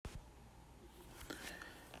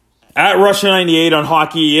At Russia98 on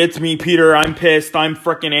hockey, it's me, Peter. I'm pissed. I'm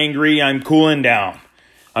freaking angry. I'm cooling down.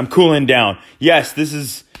 Yes, this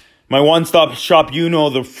is my one-stop shop. You know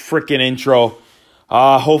the freaking intro.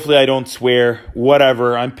 Hopefully I don't swear.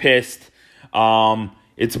 Whatever. I'm pissed.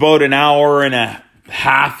 It's about an hour and a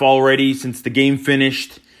half already since the game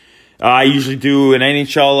finished. I usually do an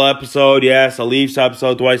NHL episode. Yes, a Leafs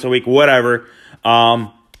episode twice a week. Whatever.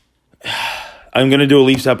 I'm going to do a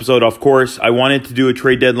Leafs episode, of course. I wanted to do a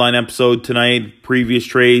trade deadline episode tonight, previous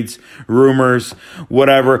trades, rumors,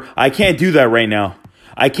 whatever. I can't do that right now.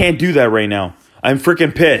 I'm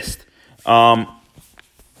freaking pissed.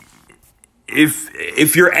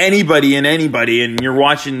 If you're anybody and you're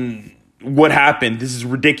watching what happened, this is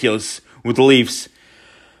ridiculous with the Leafs.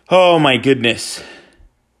 Oh my goodness.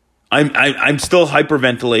 I'm still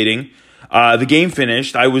hyperventilating. The game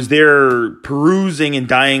finished. I was there perusing and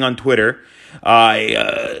dying on Twitter.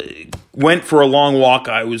 I went for a long walk.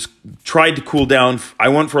 Tried to cool down. I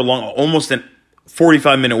went for almost a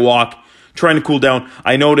 45-minute walk, trying to cool down.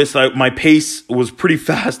 I noticed my pace was pretty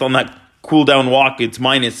fast on that cool down walk. It's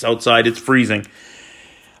minus outside. It's freezing.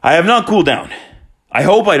 I have not cooled down. I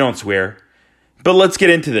hope I don't swear. But let's get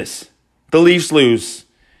into this. The Leafs lose.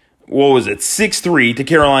 What was it? 6-3 to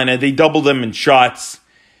Carolina. They doubled them in shots.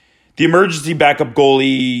 The emergency backup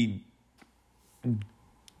goalie,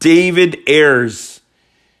 David Ayres,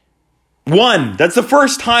 won. That's the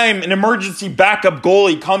first time an emergency backup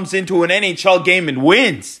goalie comes into an NHL game and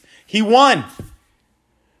wins. He won.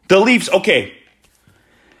 The Leafs, okay.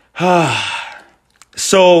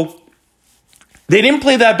 So, they didn't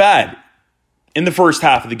play that bad in the first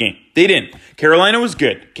half of the game. They didn't. Carolina was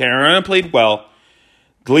good. Carolina played well.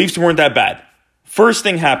 The Leafs weren't that bad. First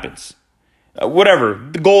thing happens.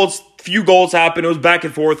 Whatever. Few goals happened. It was back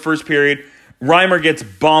and forth first period. Reimer gets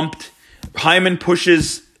bumped. Hyman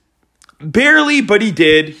pushes barely, but he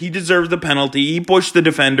did. He deserves the penalty. He pushed the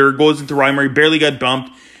defender, goes into Reimer. He barely got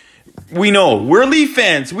bumped. We know. We're Leaf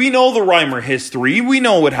fans. We know the Reimer history. We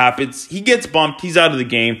know what happens. He gets bumped. He's out of the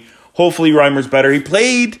game. Hopefully Reimer's better. He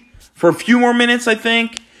played for a few more minutes, I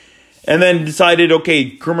think, and then decided,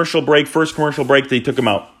 okay, first commercial break, they took him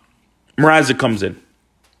out. Mrazek comes in.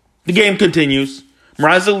 The game continues.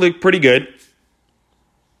 Mrazek looked pretty good.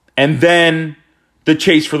 And then the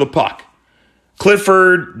chase for the puck.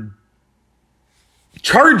 Clifford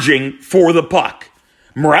charging for the puck.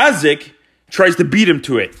 Mrazek tries to beat him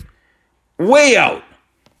to it. Way out.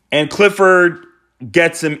 And Clifford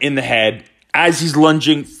gets him in the head as he's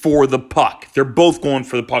lunging for the puck. They're both going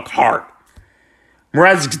for the puck hard.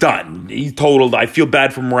 Mrazek's done. He's totaled. I feel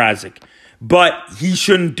bad for Mrazek. But he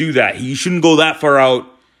shouldn't do that. He shouldn't go that far out.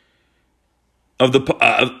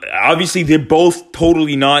 Obviously, they're both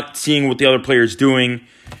totally not seeing what the other player's doing.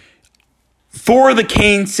 For the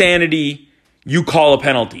Kane sanity, you call a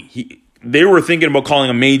penalty. They were thinking about calling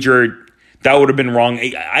a major. That would have been wrong.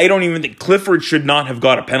 I don't even think Clifford should not have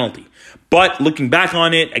got a penalty. But looking back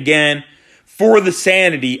on it, again, for the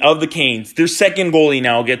sanity of the Canes, their second goalie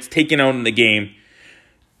now gets taken out in the game.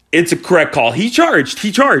 It's a correct call. He charged.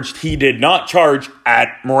 He did not charge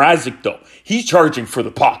at Mrazek, though. He's charging for the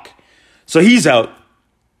puck. So he's out.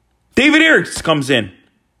 David Ayres comes in.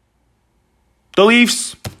 The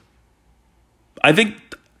Leafs, I think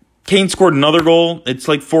Kane scored another goal. It's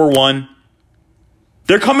like 4-1.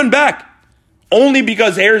 They're coming back. Only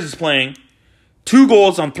because Ayres is playing. 2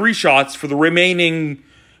 goals on 3 shots for the remaining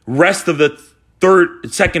rest of the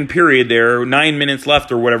second period there. 9 minutes left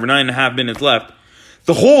or whatever. 9.5 minutes left.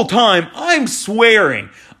 The whole time, I'm swearing.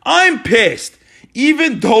 I'm pissed.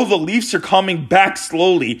 Even though the Leafs are coming back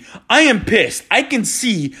slowly, I am pissed. I can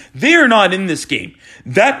see they're not in this game.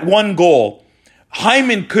 That one goal,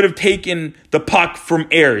 Hyman could have taken the puck from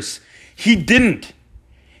Ayres. He didn't.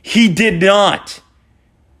 He did not.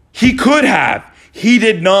 He could have. He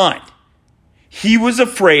did not. He was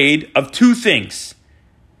afraid of 2 things.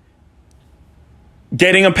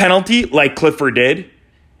 Getting a penalty like Clifford did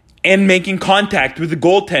and making contact with the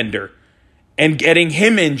goaltender and getting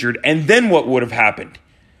him injured, and then what would have happened?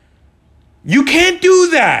 You can't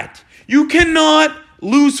do that. You cannot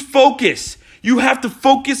lose focus. You have to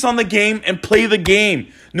focus on the game and play the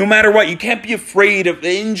game. No matter what, you can't be afraid of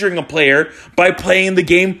injuring a player by playing the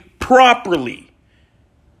game properly.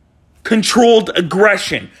 Controlled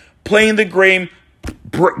aggression. Playing the game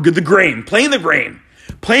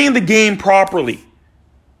properly.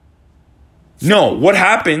 No, what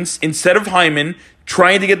happens, instead of Hyman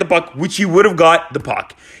trying to get the puck, which he would have got the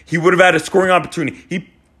puck, he would have had a scoring opportunity. He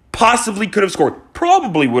possibly could have scored,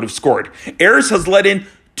 probably would have scored. Ayres has let in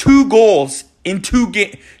 2 goals in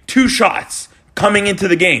 2 shots coming into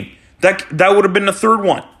the game. That would have been the third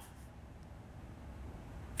one.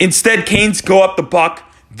 Instead, Canes go up the puck.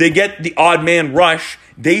 They get the odd man rush.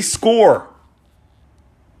 They score.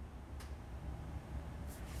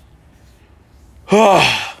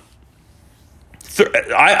 I'm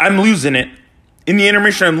losing it. In the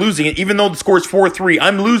intermission, I'm losing it. Even though the score's 4-3,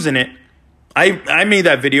 I'm losing it. I made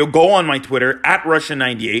that video. Go on my Twitter,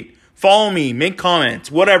 @Russia98. Follow me. Make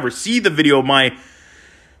comments. Whatever. See the video of my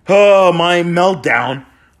meltdown.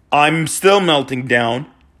 I'm still melting down.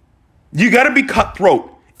 You got to be cutthroat.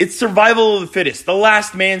 It's survival of the fittest. The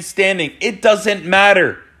last man standing. It doesn't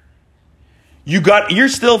matter. You're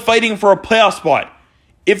still fighting for a playoff spot.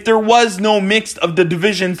 If there was no mix of the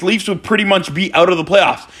divisions, Leafs would pretty much be out of the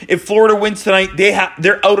playoffs. If Florida wins tonight,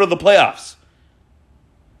 they're out of the playoffs.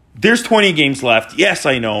 There's 20 games left. Yes,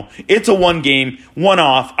 I know. It's a one game, one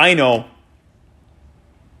off. I know.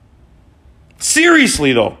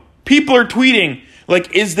 Seriously, though. People are tweeting,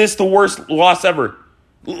 like, is this the worst loss ever?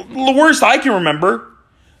 The worst I can remember.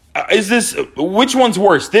 Which one's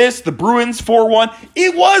worse? The Bruins 4-1?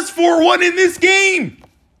 It was 4-1 in this game.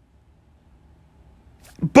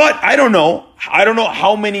 But I don't know. I don't know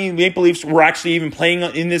how many Maple Leafs were actually even playing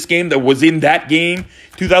in this game that was in that game.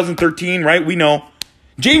 2013, right? We know.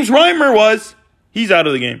 James Reimer was. He's out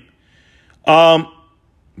of the game.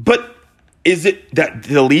 But is it that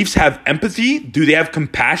the Leafs have empathy? Do they have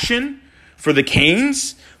compassion for the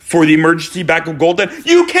Canes? For the emergency backup goaltender?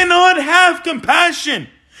 You cannot have compassion.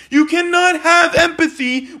 You cannot have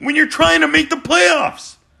empathy when you're trying to make the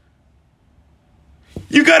playoffs.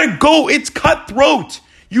 You got to go. It's cutthroat.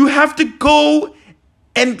 You have to go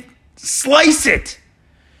and slice it.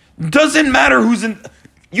 Doesn't matter who's in.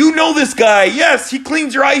 You know this guy. Yes, he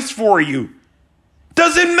cleans your ice for you.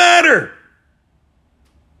 Doesn't matter.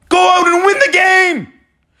 Go out and win the game.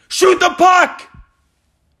 Shoot the puck.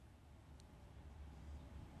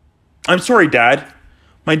 I'm sorry, Dad.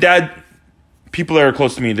 My dad, people that are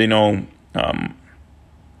close to me, they know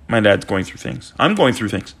my dad's going through things. I'm going through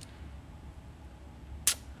things.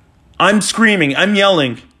 I'm screaming. I'm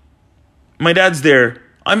yelling. My dad's there.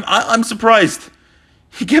 I'm surprised.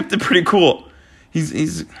 He kept it pretty cool.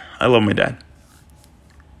 I love my dad.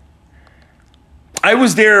 I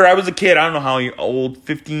was there. I was a kid. I don't know how old.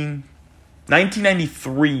 15.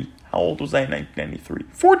 1993. How old was I in 1993?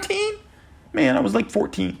 14? Man, I was like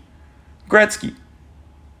 14. Gretzky.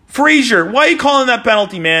 Frazier. Why are you calling that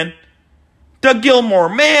penalty, man? Doug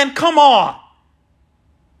Gilmour. Man, come on.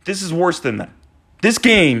 This is worse than that. This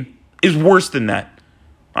game is worse than that.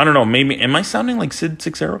 I don't know. Maybe. Am I sounding like Sid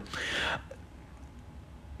Sixero?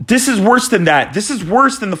 This is worse than that. This is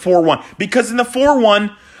worse than the 4-1. Because in the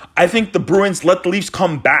 4-1, I think the Bruins let the Leafs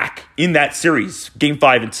come back in that series, Game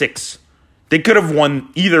 5 and 6. They could have won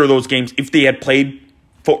either of those games if they had played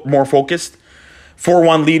more focused.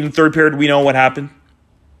 4-1 lead in third period, we know what happened.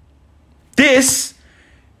 This,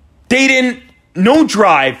 they didn't, no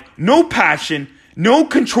drive, no passion, no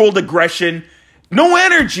controlled aggression, no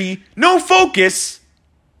energy, no focus.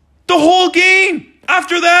 The whole game.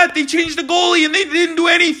 After that, they changed the goalie and they didn't do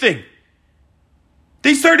anything.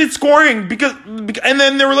 They started scoring and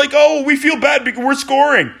then they were like, oh, we feel bad because we're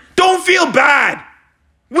scoring. Don't feel bad.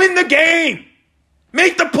 Win the game.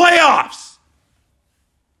 Make the playoffs.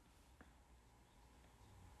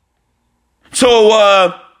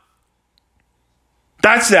 So,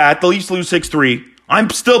 that's that. The Leafs lose 6-3. I'm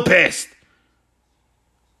still pissed.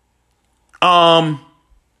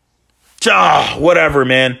 Whatever,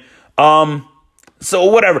 man. So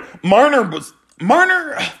whatever. Marner,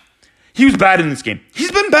 he was bad in this game.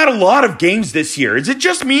 He's been bad a lot of games this year. Is it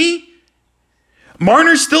just me?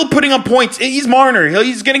 Marner's still putting up points. He's Marner.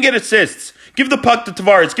 He's going to get assists. Give the puck to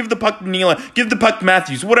Tavares. Give the puck to Nyla. Give the puck to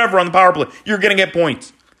Matthews. Whatever on the power play. You're going to get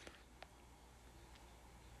points.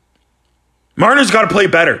 Marner's got to play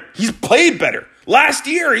better. He's played better. Last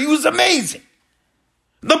year, he was amazing.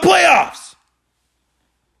 The playoffs.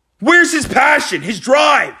 Where's his passion? His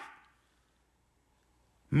drive?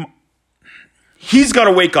 He's got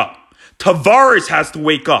to wake up. Tavares has to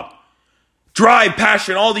wake up. Drive,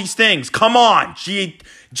 passion, all these things. Come on.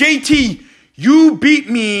 JT, you beat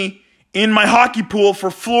me in my hockey pool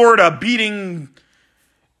for Florida, beating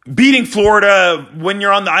Florida when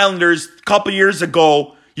you're on the Islanders a couple years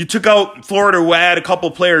ago. You took out Florida, who had a couple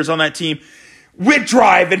players on that team with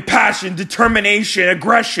drive and passion, determination,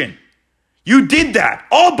 aggression. You did that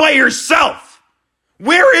all by yourself.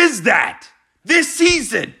 Where is that this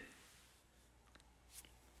season?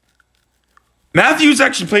 Matthews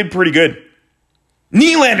actually played pretty good.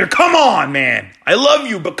 Nylander, come on, man. I love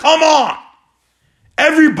you, but come on.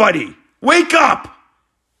 Everybody, wake up.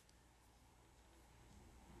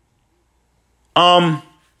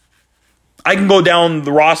 I can go down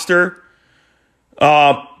the roster.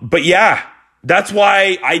 But yeah, that's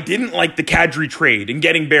why I didn't like the Kadri trade and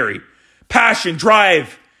getting Barrie. Passion,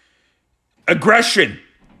 drive, aggression.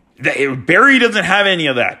 Barrie doesn't have any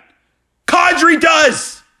of that. Kadri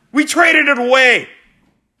does. We traded it away.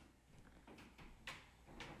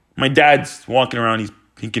 My dad's walking around.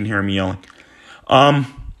 He can hear me yelling.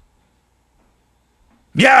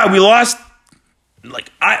 Yeah, we lost.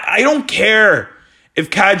 Like, I don't care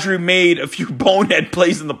if Kadri made a few bonehead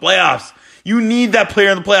plays in the playoffs. You need that player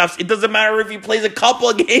in the playoffs. It doesn't matter if he plays a couple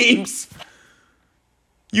of games.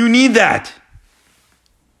 You need that.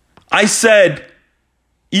 I said,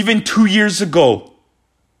 even 2 years ago,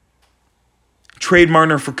 trade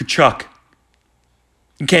Marner for Tkachuk.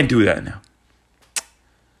 You can't do that now.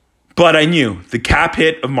 But I knew the cap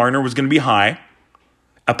hit of Marner was going to be high.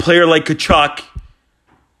 A player like Tkachuk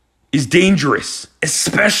is dangerous,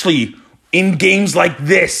 especially in games like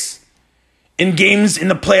this. In games in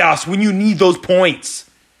the playoffs when you need those points.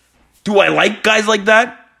 Do I like guys like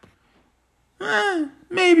that?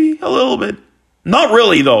 Maybe a little bit. Not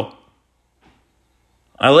really, though.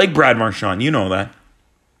 I like Brad Marchand. You know that.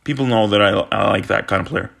 People know that I like that kind of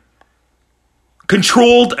player.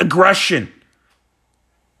 Controlled aggression.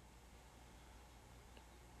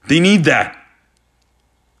 They need that.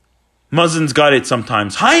 Muzzin's got it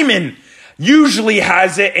sometimes. Hyman usually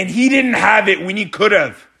has it, and he didn't have it when he could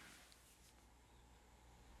have.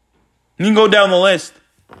 You can go down the list.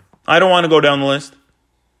 I don't want to go down the list.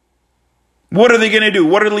 What are they going to do?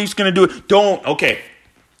 What are the Leafs going to do? Don't. Okay.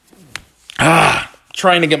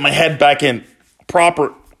 Trying to get my head back in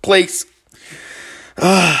proper place.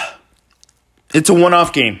 It's a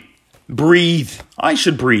one-off game. Breathe. I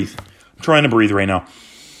should breathe. I'm trying to breathe right now.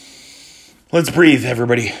 Let's breathe,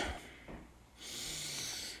 everybody.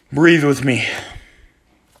 Breathe with me.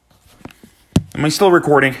 Am I still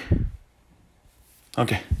recording?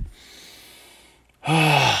 Okay.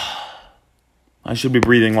 I should be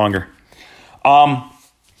breathing longer.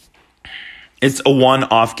 It's a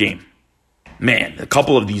one-off game. Man, a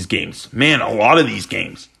couple of these games. Man, a lot of these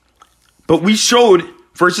games. But we showed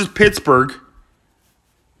versus Pittsburgh.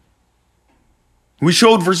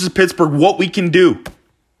 What we can do.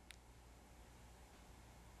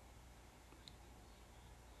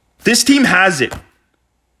 This team has it.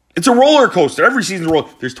 It's a roller coaster. Every season's a roller.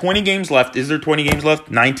 There's 20 games left. Is there 20 games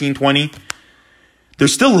left? 19, 20?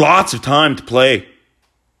 There's still lots of time to play.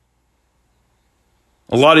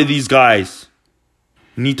 A lot of these guys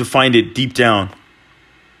need to find it deep down.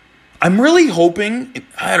 I'm really hoping,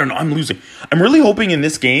 I don't know, I'm losing. I'm really hoping in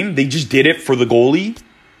this game they just did it for the goalie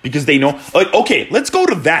because they know. Like, okay, let's go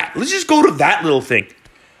to that. Let's just go to that little thing.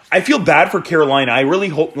 I feel bad for Carolina. I really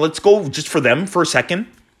hope, let's go just for them for a second.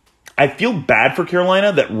 I feel bad for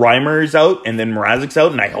Carolina that Reimer is out and then Mrazek's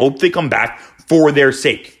out, and I hope they come back for their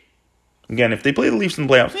sake. Again, if they play the Leafs in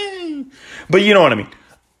the playoffs, but you know what I mean.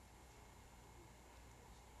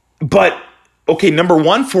 But, okay, number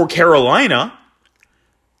one for Carolina,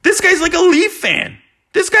 this guy's like a Leaf fan.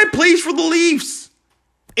 This guy plays for the Leafs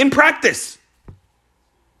in practice.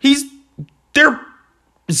 He's their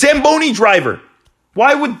Zamboni driver.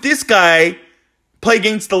 Why would this guy play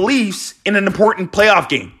against the Leafs in an important playoff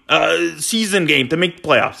game, season game to make the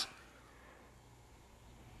playoffs?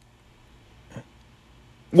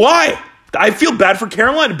 Why? I feel bad for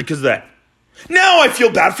Carolina because of that. Now I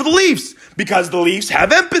feel bad for the Leafs because the Leafs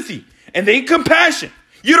have empathy and they have compassion.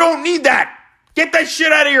 You don't need that. Get that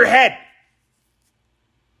shit out of your head.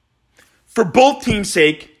 For both teams'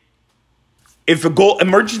 sake, if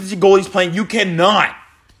emergency goalie's playing, you cannot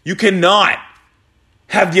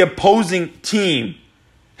have the opposing team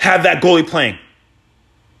have that goalie playing.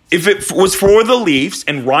 If it was for the Leafs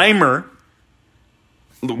and Reimer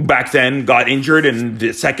back then got injured and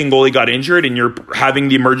the second goalie got injured and you're having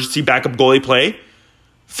the emergency backup goalie play,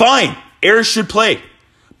 fine. Ayers should play.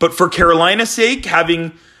 But for Carolina's sake,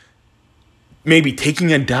 having maybe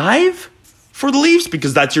taking a dive for the Leafs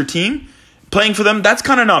because that's your team, playing for them, that's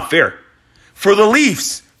kind of not fair. For the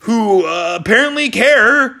Leafs, who apparently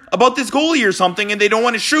care about this goalie or something and they don't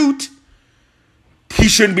want to shoot, he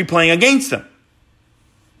shouldn't be playing against them.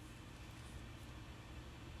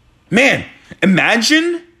 Man,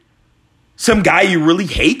 imagine some guy you really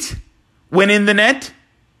hate went in the net.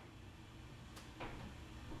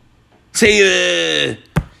 Say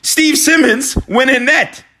Steve Simmons went in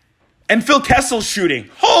net and Phil Kessel's shooting.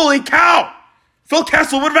 Holy cow! Phil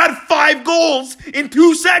Kessel would have had 5 goals in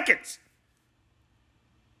 2 seconds.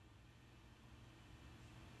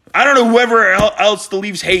 I don't know whoever else the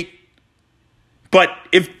Leafs hate, but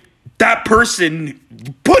if that person,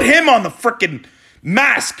 put him on the frickin'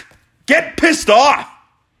 mask. Get pissed off.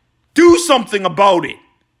 Do something about it.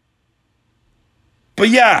 But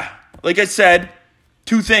yeah, like I said,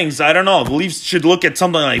 two things. I don't know. The Leafs should look at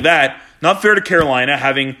something like that. Not fair to Carolina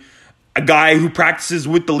having a guy who practices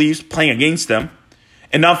with the Leafs playing against them.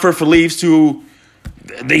 And not fair for Leafs who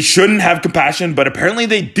they shouldn't have compassion, but apparently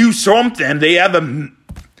they do something. They have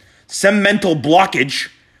some mental blockage.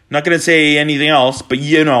 Not going to say anything else, but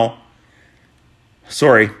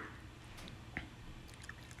sorry.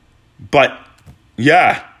 But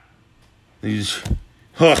yeah.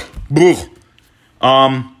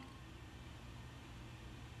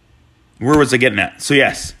 Where was I getting at? So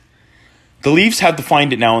yes. The Leafs had to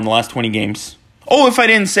find it now in the last 20 games. Oh, if I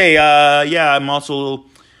didn't say, I'm also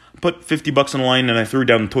put $50 on the line and I threw it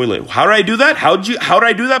down the toilet. How did I do that? How did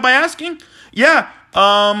I do that by asking? Yeah,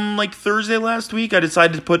 like Thursday last week, I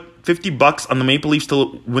decided to put $50 on the Maple Leafs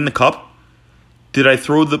to win the cup. Did I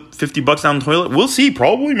throw the $50 down the toilet? We'll see.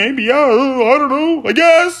 Probably, maybe. Yeah, I don't know. I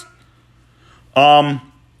guess.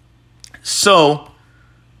 So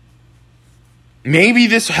maybe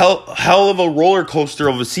this hell of a roller coaster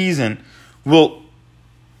of a season will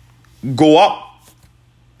go up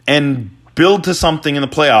and build to something in the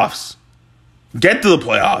playoffs. Get to the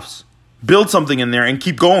playoffs. Build something in there and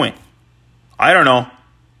keep going. I don't know.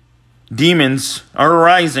 Demons are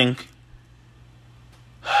rising.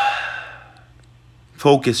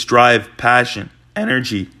 Focus, drive, passion,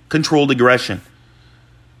 energy, controlled aggression.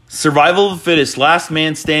 Survival of the fittest, last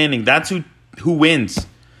man standing. That's who wins.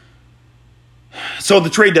 So the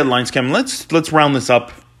trade deadline's coming. Let's round this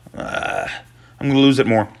up. I'm going to lose it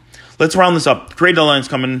more. Let's round this up. Trade deadline's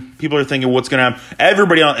coming. People are thinking what's going to happen.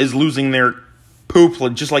 Everybody is losing their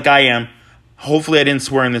poop just like I am. Hopefully I didn't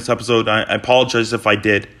swear in this episode. I apologize if I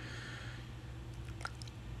did.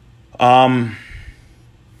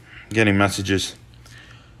 Getting messages.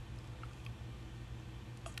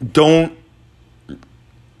 Don't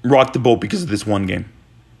rock the boat because of this one game.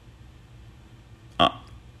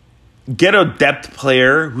 Get a depth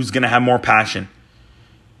player who's going to have more passion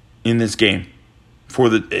in this game for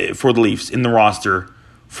the Leafs, in the roster,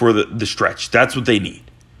 for the stretch. That's what they need.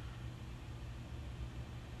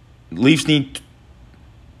 Leafs need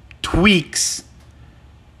tweaks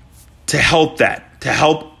to help that, to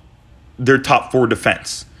help their top four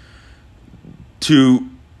defense, to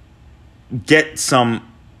get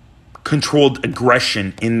some controlled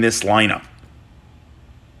aggression in this lineup.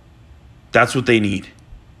 That's what they need.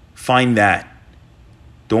 Find that.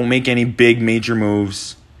 Don't make any big major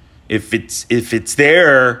moves. If it's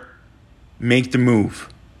there, make the move.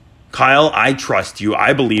 Kyle, I trust you.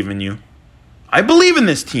 I believe in you. I believe in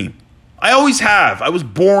this team. I always have. I was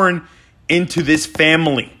born into this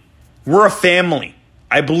family. We're a family.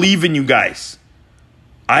 I believe in you guys.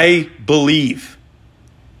 I believe.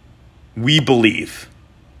 We believe.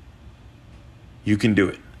 You can do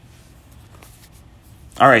it.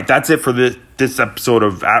 All right, that's it for this episode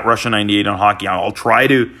of At Russia 98 on Hockey. I'll try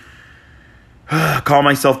to calm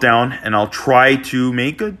myself down, and I'll try to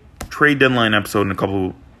make a trade deadline episode in a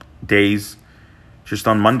couple days. Just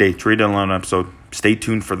on Monday, trade deadline episode. Stay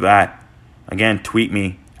tuned for that. Again, tweet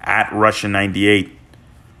me at Russia 98.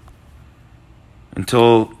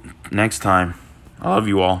 Until next time, I love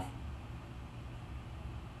you all.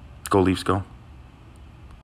 Go Leafs, go.